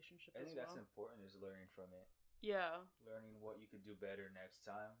bad relationships as well. I think that's important, is learning from it. Yeah. Learning what you could do better next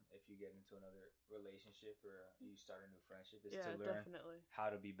time if you get into another relationship or you start a new friendship, is to learn how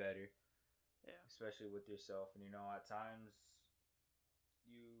to be better. Yeah. Especially with yourself. And at times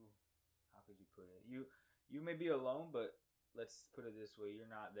how could you put it? You may be alone, but let's put it this way, you're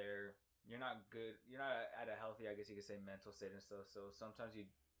not there. You're not good. You're not at a healthy, I guess you could say, mental state and stuff. So sometimes you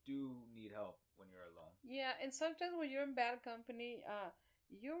do need help when you're alone. Yeah, and sometimes when you're in bad company,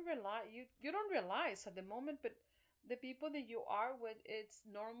 you don't realize at the moment, but the people that you are with, it's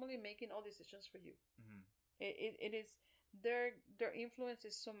normally making all decisions for you. Mm-hmm. It is their influence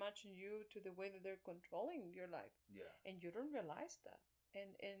is so much in you, to the way that they're controlling your life. Yeah, and you don't realize that,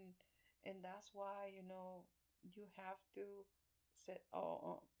 and that's why you have to say,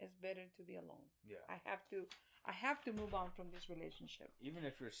 oh, it's better to be alone. Yeah, I have to move on from this relationship. Even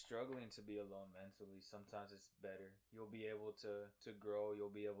if you're struggling to be alone mentally, sometimes it's better. You'll be able to grow.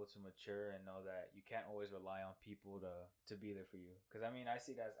 You'll be able to mature and know that you can't always rely on people to be there for you. Because I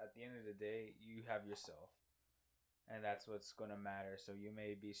see that at the end of the day, you have yourself, and that's what's going to matter. So you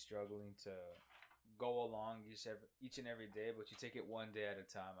may be struggling to go along each and every day, but you take it one day at a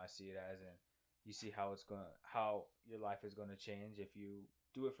time. I see it as, and you see how your life is going to change if you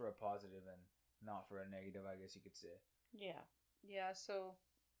do it for a positive and not for a negative, I guess you could say. Yeah. So,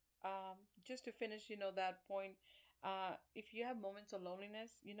 just to finish, that point, if you have moments of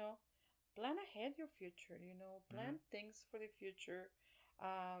loneliness, plan ahead your future. Plan things for the future.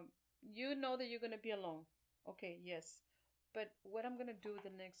 You know that you're gonna be alone. Okay, yes, but what I'm gonna do the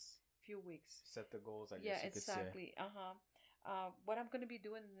next few weeks? Set the goals, I guess you could say. Yeah, exactly. What I'm gonna be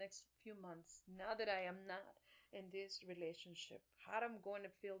doing the next few months, now that I am not in this relationship, how I'm going to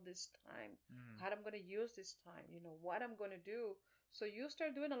feel this time, how I'm going to use this time, what I'm going to do. So you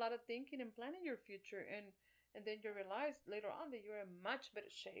start doing a lot of thinking and planning your future, and then you realize later on that you're in much better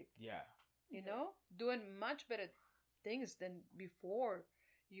shape. Yeah. Doing much better things than before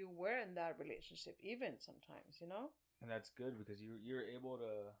you were in that relationship, even sometimes. And that's good, because you're able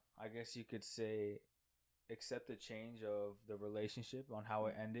to, I guess you could say, accept the change of the relationship on how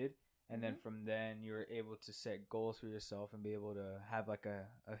it ended. And then from then, you're able to set goals for yourself and be able to have like a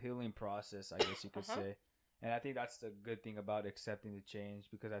healing process, I guess you could say. And I think that's the good thing about accepting the change,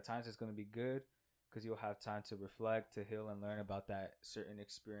 because at times it's going to be good, because you'll have time to reflect, to heal, and learn about that certain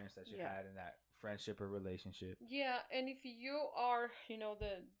experience that you had in that friendship or relationship. Yeah, and if you are,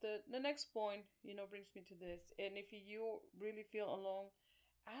 the next point, brings me to this. And if you really feel alone,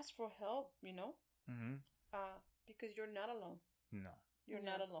 ask for help, because you're not alone. No. You're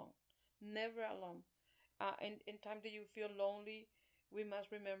not alone. Never alone. In times that you feel lonely, we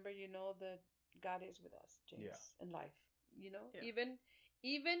must remember, that God is with us, James, in life.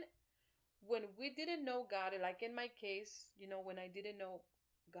 Even when we didn't know God, like in my case, when I didn't know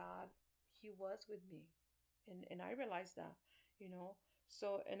God, He was with me, and I realized that,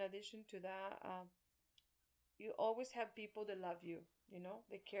 So in addition to that, you always have people that love you,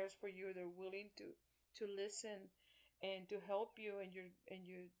 that cares for you. They're willing to listen and to help you in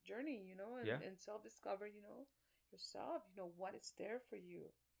your journey, and self-discover, yourself, what is there for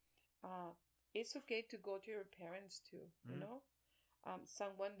you. It's okay to go to your parents too,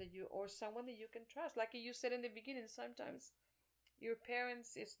 someone that you can trust. Like you said in the beginning, sometimes your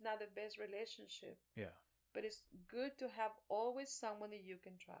parents is not the best relationship. Yeah. But it's good to have always someone that you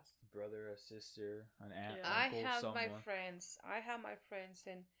can trust. Brother, a sister, an aunt, I uncle, have someone. I have my friends,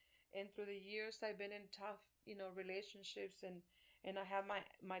 and through the years I've been in tough, relationships, and I have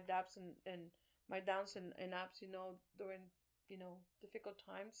my downs and my downs and ups, during, difficult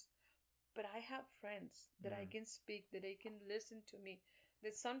times. But I have friends that I can speak, that they can listen to me.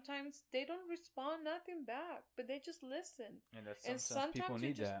 That sometimes they don't respond nothing back, but they just listen. And sometimes people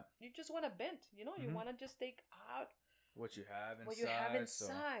need that. You just want to vent, you want to just take out what you have inside. What you have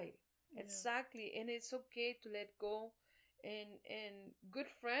inside. Yeah. Exactly. And it's okay to let go. And good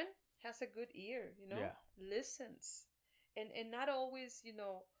friend has a good ear, Yeah. listens. And not always,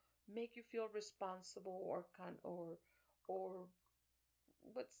 make you feel responsible or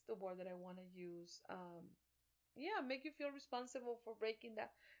what's the word that I want to use? Make you feel responsible for breaking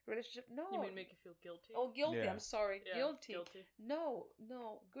that relationship. No. You mean make you feel guilty? Oh, guilty. Yeah. I'm sorry. Yeah, Guilty. guilty. No.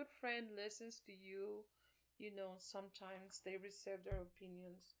 Good friend listens to you. Sometimes they reserve their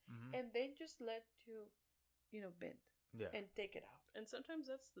opinions and they just let you, bend and take it out. And sometimes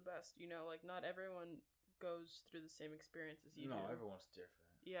that's the best, like not everyone goes through the same experience as you do. No, everyone's different.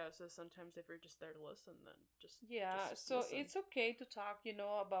 Yeah, so sometimes if you're just there to listen, then just so listen. it's okay to talk,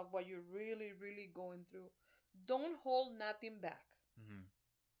 about what you're really, really going through. Don't hold nothing back.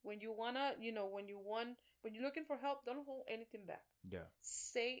 When you wanna, when you're looking for help, don't hold anything back. Yeah.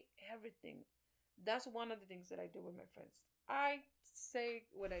 Say everything. That's one of the things that I do with my friends. I say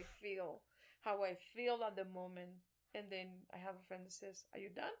what I feel, how I feel at the moment, and then I have a friend that says, "Are you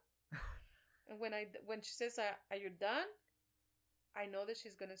done?" And when she says, "Are you done?" I know that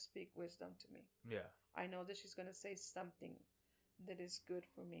she's gonna speak wisdom to me. Yeah. I know that she's gonna say something that is good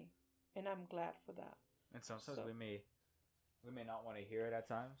for me, and I'm glad for that. And sometimes we may not want to hear it at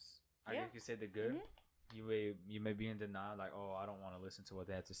times. I guess you say the good. You may be in denial, like, oh, I don't want to listen to what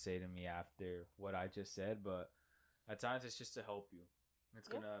they have to say to me after what I just said. But at times it's just to help you. It's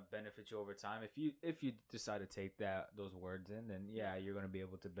gonna benefit you over time. If you decide to take those words in, then you're gonna be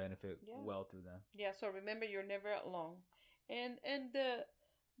able to benefit well through them. Yeah. So remember, you're never alone. And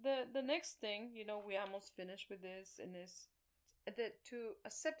the next thing, we almost finished with this, and is to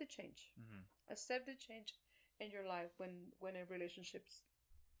accept the change. Accept the change in your life when a relationship's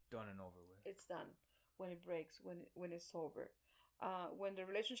done and over with. It's done. When it breaks, when it's over, when the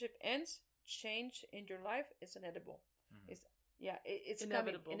relationship ends, change in your life is inevitable. It's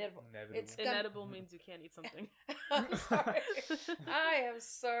inevitable. Inevitable. It's inevitable means you can't eat something. I'm sorry. I am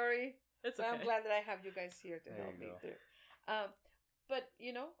sorry. It's but okay. I'm glad that I have you guys here to There help you me go. through. But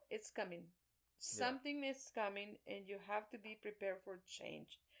it's coming. Something is coming, and you have to be prepared for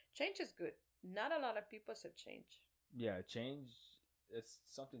change. Change is good. Not a lot of people said change. Yeah, change. It's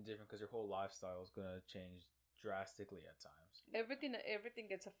something different because your whole lifestyle is gonna change drastically at times. Everything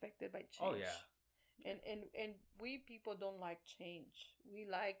gets affected by change. Oh yeah. And we people don't like change. We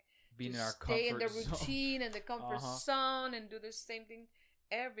like being to in our stay in the comfort zone. routine and the comfort zone and do the same thing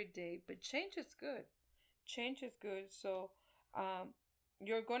every day. But change is good. Change is good. So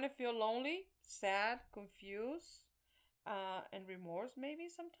you're going to feel lonely, sad, confused, and remorse maybe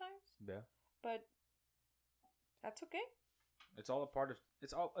sometimes. Yeah. But that's okay. It's all a part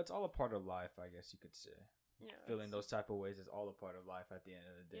of life, I guess you could say. Yeah, Feeling those type of ways is all a part of life at the end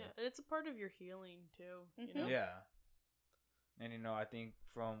of the day. Yeah, and it's a part of your healing too. You know? Yeah. And I think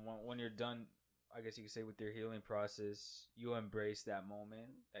from when you're done, I guess you could say with your healing process, you embrace that moment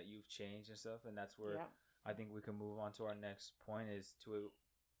that you've changed and stuff, and that's where I think we can move on to our next point, is to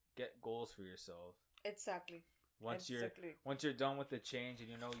get goals for yourself. Exactly. Once you're done with the change and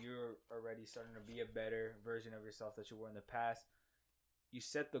you're already starting to be a better version of yourself that you were in the past, you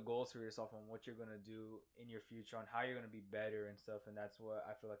set the goals for yourself on what you're going to do in your future, on how you're going to be better and stuff, and that's what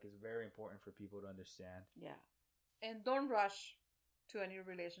I feel like is very important for people to understand. Yeah. And don't rush to a new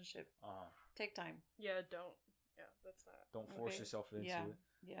relationship. Take time. Yeah, don't. Yeah, that's not. Don't force yourself into it.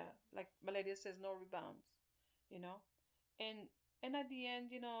 Yeah. Like Valeria says, no rebounds. And at the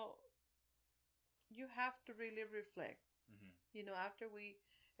end, you have to really reflect. After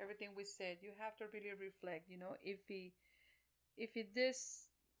everything we said, you have to really reflect. If this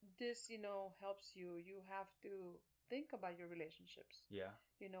helps you, you have to think about your relationships. Yeah.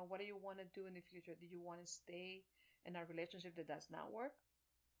 What do you want to do in the future? Do you want to stay in a relationship that does not work,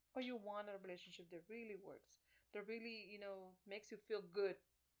 or you want a relationship that really works, that really makes you feel good,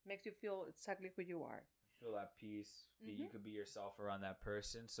 makes you feel exactly who you are, feel at peace, you could be yourself around that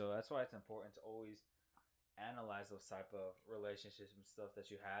person. So that's why it's important to always analyze those type of relationships and stuff that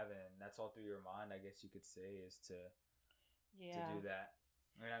you have, and that's all through your mind, I guess you could say, is to do that.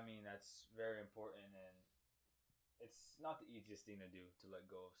 And I mean, that's very important, and it's not the easiest thing to do, to let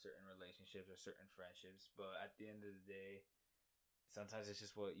go of certain relationships or certain friendships, but at the end of the day, sometimes it's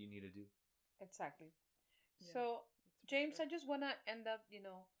just what you need to do. Exactly. Yeah, so James, sure. I just want to end up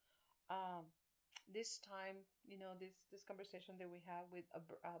um, this time, this conversation that we have with a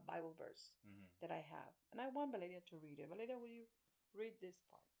Bible verse Mm-hmm. that I have, and I want Valeria to read it. Valeria, will you read this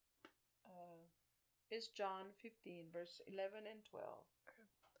part? It's John 15, verse 11 and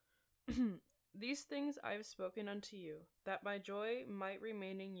 12. These things I have spoken unto you, that my joy might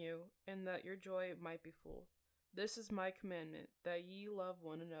remain in you, and that your joy might be full. This is my commandment, that ye love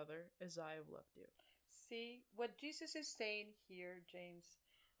one another as I have loved you. See, what Jesus is saying here, James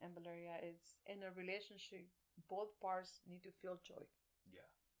and Valeria, is in a relationship, both parts need to feel joy. Yeah.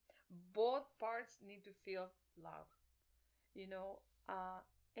 Both parts need to feel love. You know,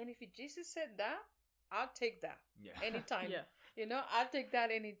 and if Jesus said that, I'll take that Yeah. anytime. Yeah. I'll take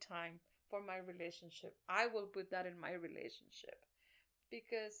that anytime for my relationship. I will put that in my relationship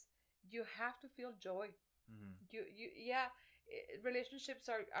because you have to feel joy. Mm-hmm. Relationships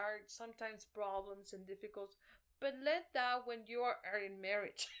are sometimes problems and difficult, but let that when you are in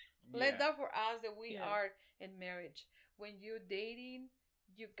marriage. Let that for us that we are in marriage. When you're dating,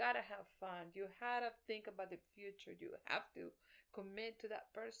 you gotta have fun. You have to think about the future. You have to commit to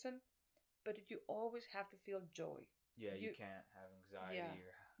that person, but you always have to feel joy. Yeah, you can't have anxiety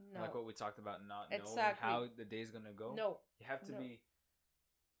or No. like what we talked about, not knowing Exactly. how the day's gonna go. No. You have to No. be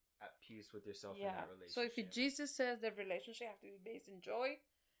at peace with yourself in that relationship. So if Jesus says the relationship have to be based in joy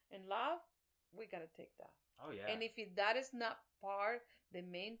and love, we gotta take that. Oh yeah. And if that is not the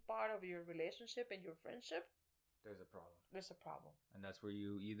main part of your relationship and your friendship, there's a problem. There's a problem. And that's where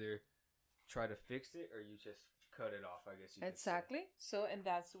you either try to fix it or you just cut it off, I guess you Exactly. So, and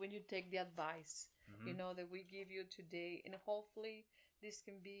that's when you take the advice, Mm-hmm. that we give you today. And hopefully this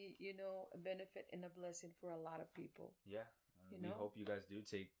can be, a benefit and a blessing for a lot of people. Yeah. We hope you guys do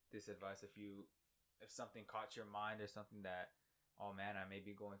take this advice. If something caught your mind or something that, oh man, I may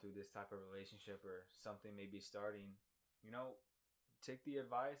be going through this type of relationship or something may be starting, take the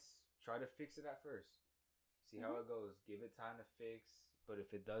advice, try to fix it at first. See how it goes. Give it time to fix. But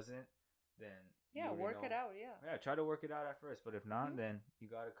if it doesn't, then work it out. Yeah, try to work it out at first. But if not, then you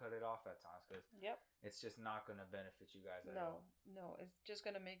got to cut it off at times because it's just not going to benefit you guys at all. No, it's just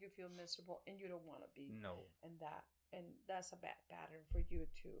going to make you feel miserable, and you don't want to be. No. And that's a bad pattern for you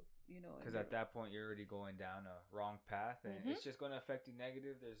too. Because at that point you're already going down a wrong path, and it's just going to affect you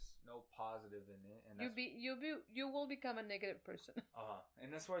negative. There's no positive in it, and you will become a negative person.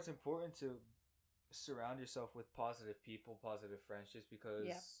 And that's why it's important to surround yourself with positive people, positive friendships,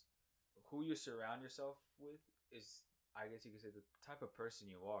 because who you surround yourself with is, I guess you could say, the type of person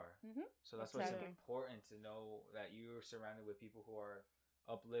you are. Mm-hmm. So that's why it's important to know that you're surrounded with people who are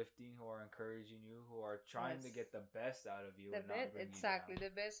uplifting, who are encouraging you, who are trying to get the best out of you. Exactly,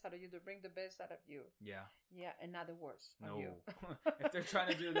 the best out of you, to bring the best out of you. Yeah, and not the worst. No, you. If they're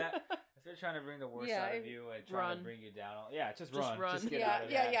trying to do that, if they're trying to bring the worst out of you and trying to bring you down, just run. Just get out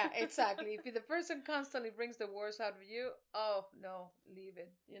of that. Yeah, exactly. If the person constantly brings the worst out of you, oh no, leave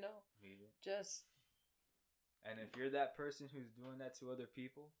it. Leave it. Just. And if you're that person who's doing that to other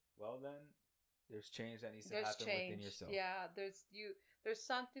people, well then, there's change that needs to happen within yourself. Yeah, there's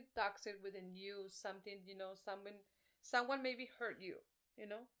something toxic within you. Something, someone maybe hurt you.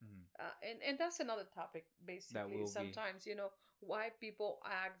 Mm-hmm. And that's another topic. Basically, sometimes why people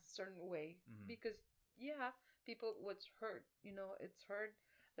act a certain way because people was hurt. It's hurt.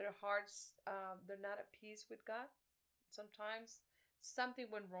 Their hearts, they're not at peace with God. Sometimes something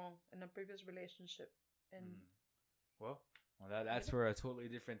went wrong in a previous relationship, and that's for a totally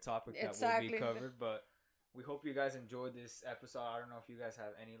different topic that will be covered. But we hope you guys enjoyed this episode. I don't know if you guys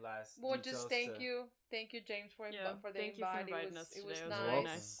have any last details. Just thank you, James, for the invite. You for inviting us today. It was nice. very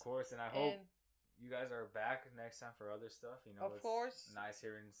nice. Of course, and I hope you guys are back next time for other stuff. Of course, it's nice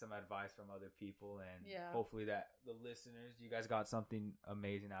hearing some advice from other people, and hopefully that the listeners, you guys got something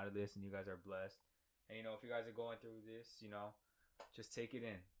amazing out of this, and you guys are blessed. And if you guys are going through this, just take it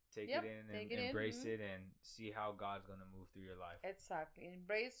in. Take it in and embrace it and see how God's going to move through your life. Exactly.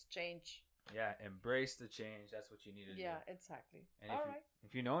 Embrace change. Yeah, embrace the change. That's what you need to do. Yeah, exactly. And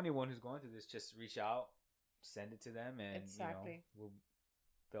if you know anyone who's going through this, just reach out, send it to them, and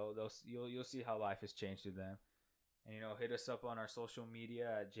you'll see how life has changed through them. And hit us up on our social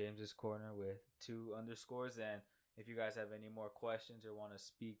media at James's Corner with 2 underscores. And if you guys have any more questions or want to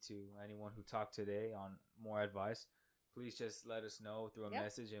speak to anyone who talked today on more advice, please just let us know through a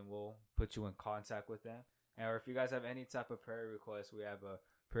message, and we'll put you in contact with them. Or if you guys have any type of prayer requests, we have a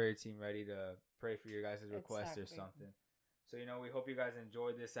prayer team ready to pray for your guys' requests or something. So, we hope you guys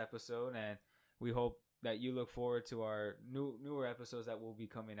enjoyed this episode, and we hope that you look forward to our newer episodes that we'll be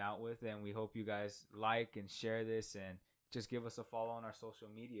coming out with. And we hope you guys like and share this, and just give us a follow on our social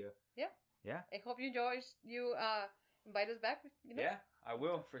media. Yeah. I hope you enjoy invite us back. You know? Yeah, I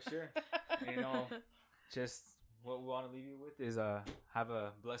will for sure. You know, just what we want to leave you with is have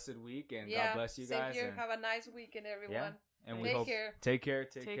a blessed week, and God bless you same guys. Here. And, Have a nice weekend, everyone. And we hope take care.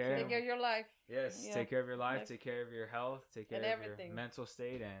 Take care of your life. Yes, take care of your life, take care of your health, take care of everything. Your mental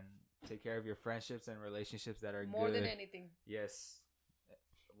state, and take care of your friendships and relationships that are more good. than anything. Yes.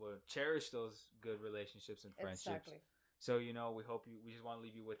 Well, cherish those good relationships and friendships. Exactly. So, you know, we just want to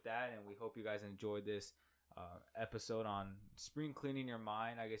leave you with that, and we hope you guys enjoyed this episode on spring cleaning your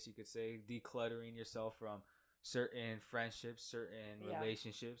mind, I guess you could say, decluttering yourself from certain friendships, certain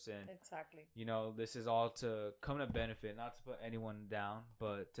relationships, and exactly. You know, this is all to come to benefit, not to put anyone down,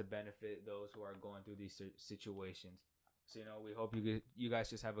 but to benefit those who are going through these situations. So, you know, we hope you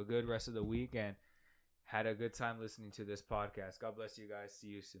guys just have a good rest of the week and had a good time listening to this podcast. God bless you guys. See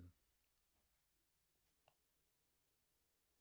you soon.